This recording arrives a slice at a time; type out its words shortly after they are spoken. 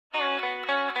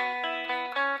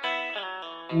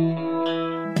You're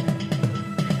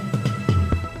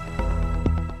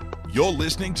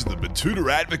listening to the Batuta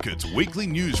Advocate's weekly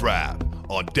news wrap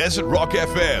on Desert Rock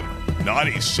FM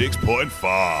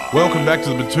 96.5. Welcome back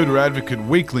to the Batuta Advocate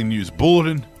weekly news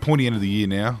bulletin. Pointy end of the year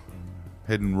now,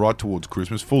 heading right towards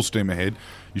Christmas, full steam ahead.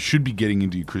 You should be getting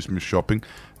into your Christmas shopping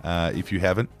if you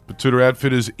haven't. Batuta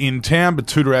Outfitters in town,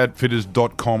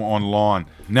 batutaoutfitters.com online.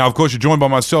 Now, of course, you're joined by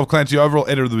myself, Clancy Overall,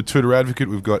 editor of the Batuta Advocate.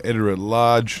 We've got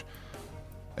editor-at-large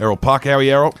Errol Puck. How are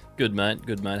you, Errol? Good, mate.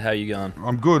 Good, mate. How are you going?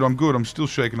 I'm good. I'm still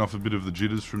shaking off a bit of the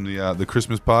jitters from the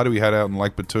Christmas party we had out in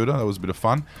Lake Batuta. That was a bit of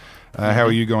fun. How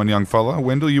are you going, young fella?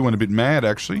 Wendell, you went a bit mad,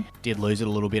 actually. Did lose it a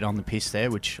little bit on the piss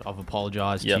there, which I've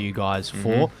apologised to you guys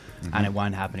for, and it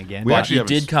won't happen again. You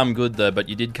did come good, though, but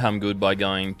you did come good by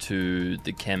going to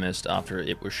the chemist after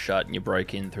it was shut and you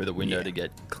broke in through the window to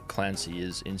get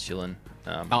Clancy's insulin.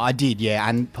 I did, yeah,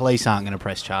 and police aren't going to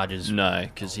press charges. No,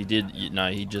 because he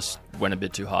just went a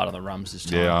bit too hard on the rums this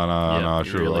time. Yeah, I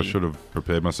know. I should have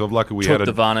prepared myself. Lucky we took had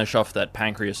the varnish off that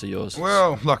pancreas of yours.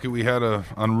 Well, lucky we had a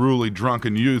unruly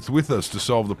drunken youth with us to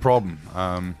solve the problem.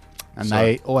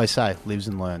 They always say, lives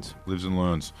and learns. Lives and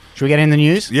learns. Should we get in the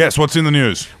news? Yes, what's in the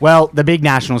news? Well, the big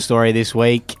national story this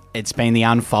week, it's been the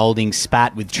unfolding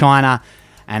spat with China,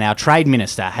 and our trade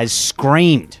minister has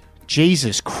screamed,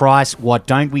 Jesus Christ, what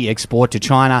don't we export to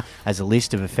China, as the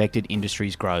list of affected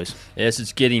industries grows. Yes,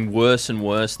 it's getting worse and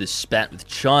worse, this spat with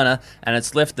China, and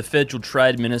it's left the Federal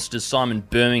Trade Minister, Simon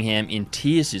Birmingham, in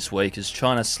tears this week as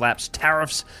China slaps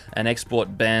tariffs and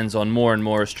export bans on more and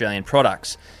more Australian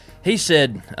products. He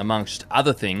said, amongst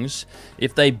other things,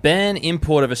 if they ban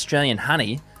import of Australian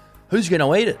honey, who's going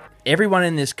to eat it? Everyone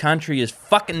in this country is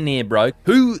fucking near broke.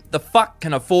 Who the fuck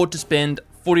can afford to spend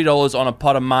 $40 on a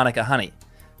pot of Manuka honey?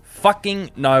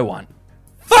 Fucking no one.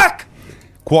 Fuck!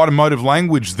 Quite emotive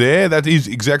language there. That is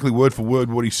exactly word for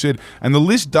word what he said. And the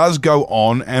list does go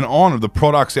on and on of the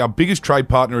products our biggest trade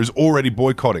partner is already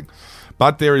boycotting.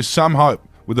 But there is some hope,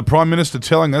 with the Prime Minister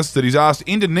telling us that he's asked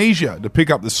Indonesia to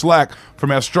pick up the slack from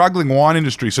our struggling wine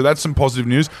industry. So that's some positive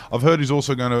news. I've heard he's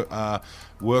also going to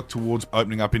work towards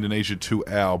opening up Indonesia to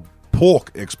our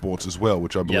pork exports as well,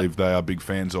 which I believe they are big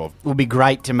fans of. It would be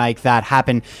great to make that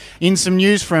happen. In some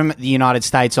news from the United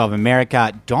States of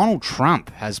America, Donald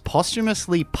Trump has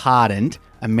posthumously pardoned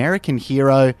American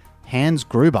hero Hans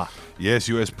Gruber. Yes,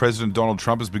 US President Donald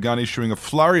Trump has begun issuing a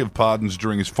flurry of pardons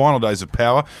during his final days of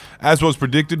power, as was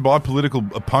predicted by political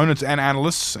opponents and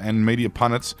analysts and media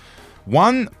pundits.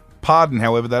 One pardon,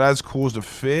 however, that has caused a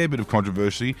fair bit of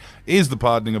controversy is the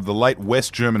pardoning of the late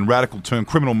West German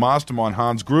radical-turned-criminal mastermind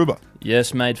Hans Gruber.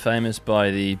 Yes, made famous by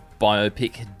the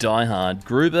biopic Die Hard,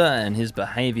 Gruber and his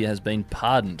behaviour has been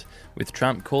pardoned, with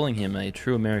Trump calling him a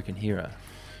true American hero.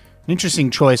 Interesting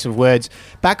choice of words.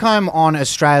 Back home on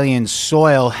Australian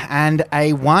soil, and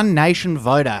a One Nation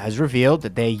voter has revealed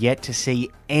that they're yet to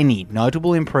see any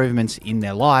notable improvements in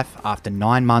their life after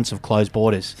 9 months of closed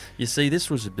borders. You see, this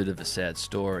was a bit of a sad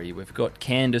story. We've got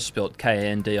Candice, spelt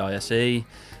Kandise.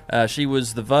 She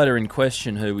was the voter in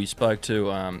question who we spoke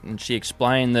to, and she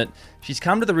explained that she's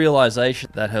come to the realisation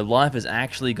that her life has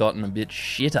actually gotten a bit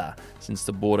shitter since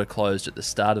the border closed at the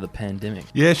start of the pandemic.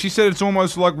 Yeah, she said it's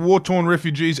almost like war-torn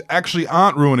refugees actually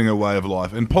aren't ruining her way of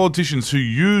life, and politicians who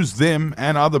use them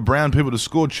and other brown people to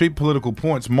score cheap political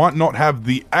points might not have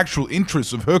the actual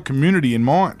interests of her community in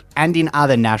mind. And in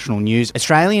other national news,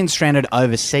 Australians stranded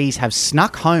overseas have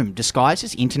snuck home disguised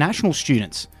as international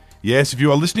students. Yes, if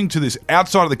you are listening to this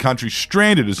outside of the country,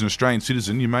 stranded as an Australian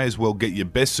citizen, you may as well get your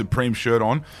best Supreme shirt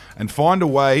on and find a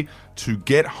way to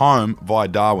get home via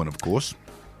Darwin, of course.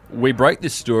 We broke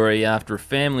this story after a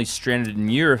family stranded in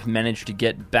Europe managed to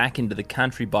get back into the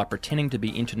country by pretending to be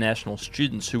international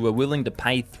students who were willing to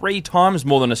pay 3 times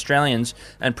more than Australians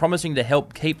and promising to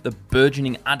help keep the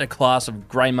burgeoning underclass of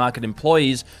grey market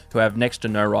employees who have next to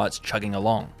no rights chugging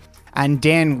along. And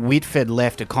Dan Whitford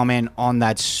left a comment on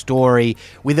that story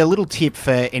with a little tip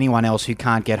for anyone else who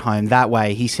can't get home that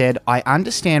way. He said, I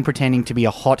understand pretending to be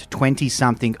a hot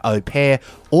 20-something au pair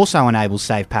also enables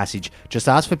safe passage. Just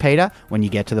ask for Peter when you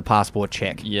get to the passport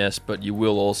check. Yes, but you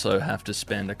will also have to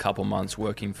spend a couple months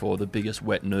working for the biggest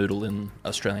wet noodle in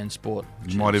Australian sport.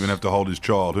 You might even have to hold his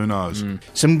child, who knows?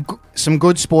 Some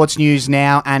good sports news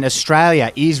now, and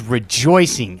Australia is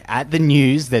rejoicing at the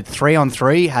news that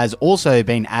 3-on-3 has also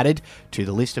been added to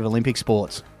the list of Olympic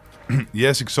sports.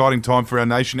 Yes, exciting time for our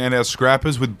nation and our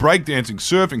scrappers, with breakdancing,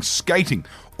 surfing, skating,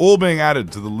 all being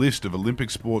added to the list of Olympic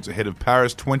sports ahead of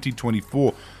Paris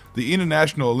 2024. The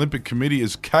International Olympic Committee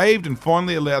has caved and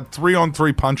finally allowed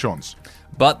 3-on-3 punch-ons.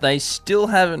 But they still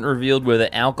haven't revealed whether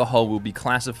alcohol will be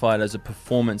classified as a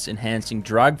performance-enhancing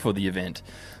drug for the event.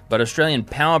 but Australian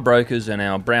power brokers and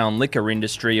our brown liquor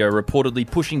industry are reportedly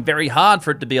pushing very hard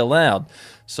for it to be allowed.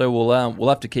 So we'll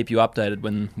have to keep you updated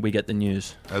when we get the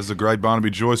news. As the great Barnaby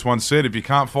Joyce once said, if you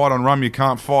can't fight on rum, you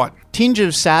can't fight. Tinge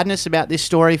of sadness about this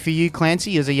story for you,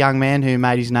 Clancy, as a young man who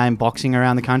made his name boxing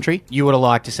around the country. You would have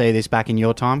liked to see this back in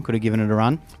your time. Could have given it a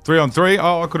run. 3-on-3,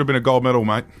 I could have been a gold medal,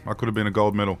 mate. I could have been a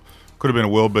gold medal. Could have been a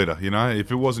world beater,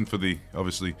 if it wasn't for the,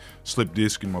 obviously, slip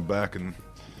disc in my back and,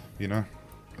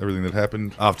 everything that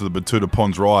happened after the Batuta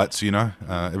Ponds riots,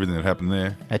 everything that happened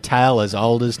there. A tale as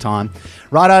old as time.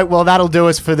 Righto, well, that'll do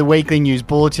us for the Weekly News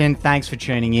Bulletin. Thanks for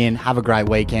tuning in. Have a great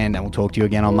weekend, and we'll talk to you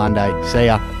again on Monday. See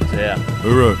ya. See ya.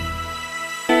 Hoorah.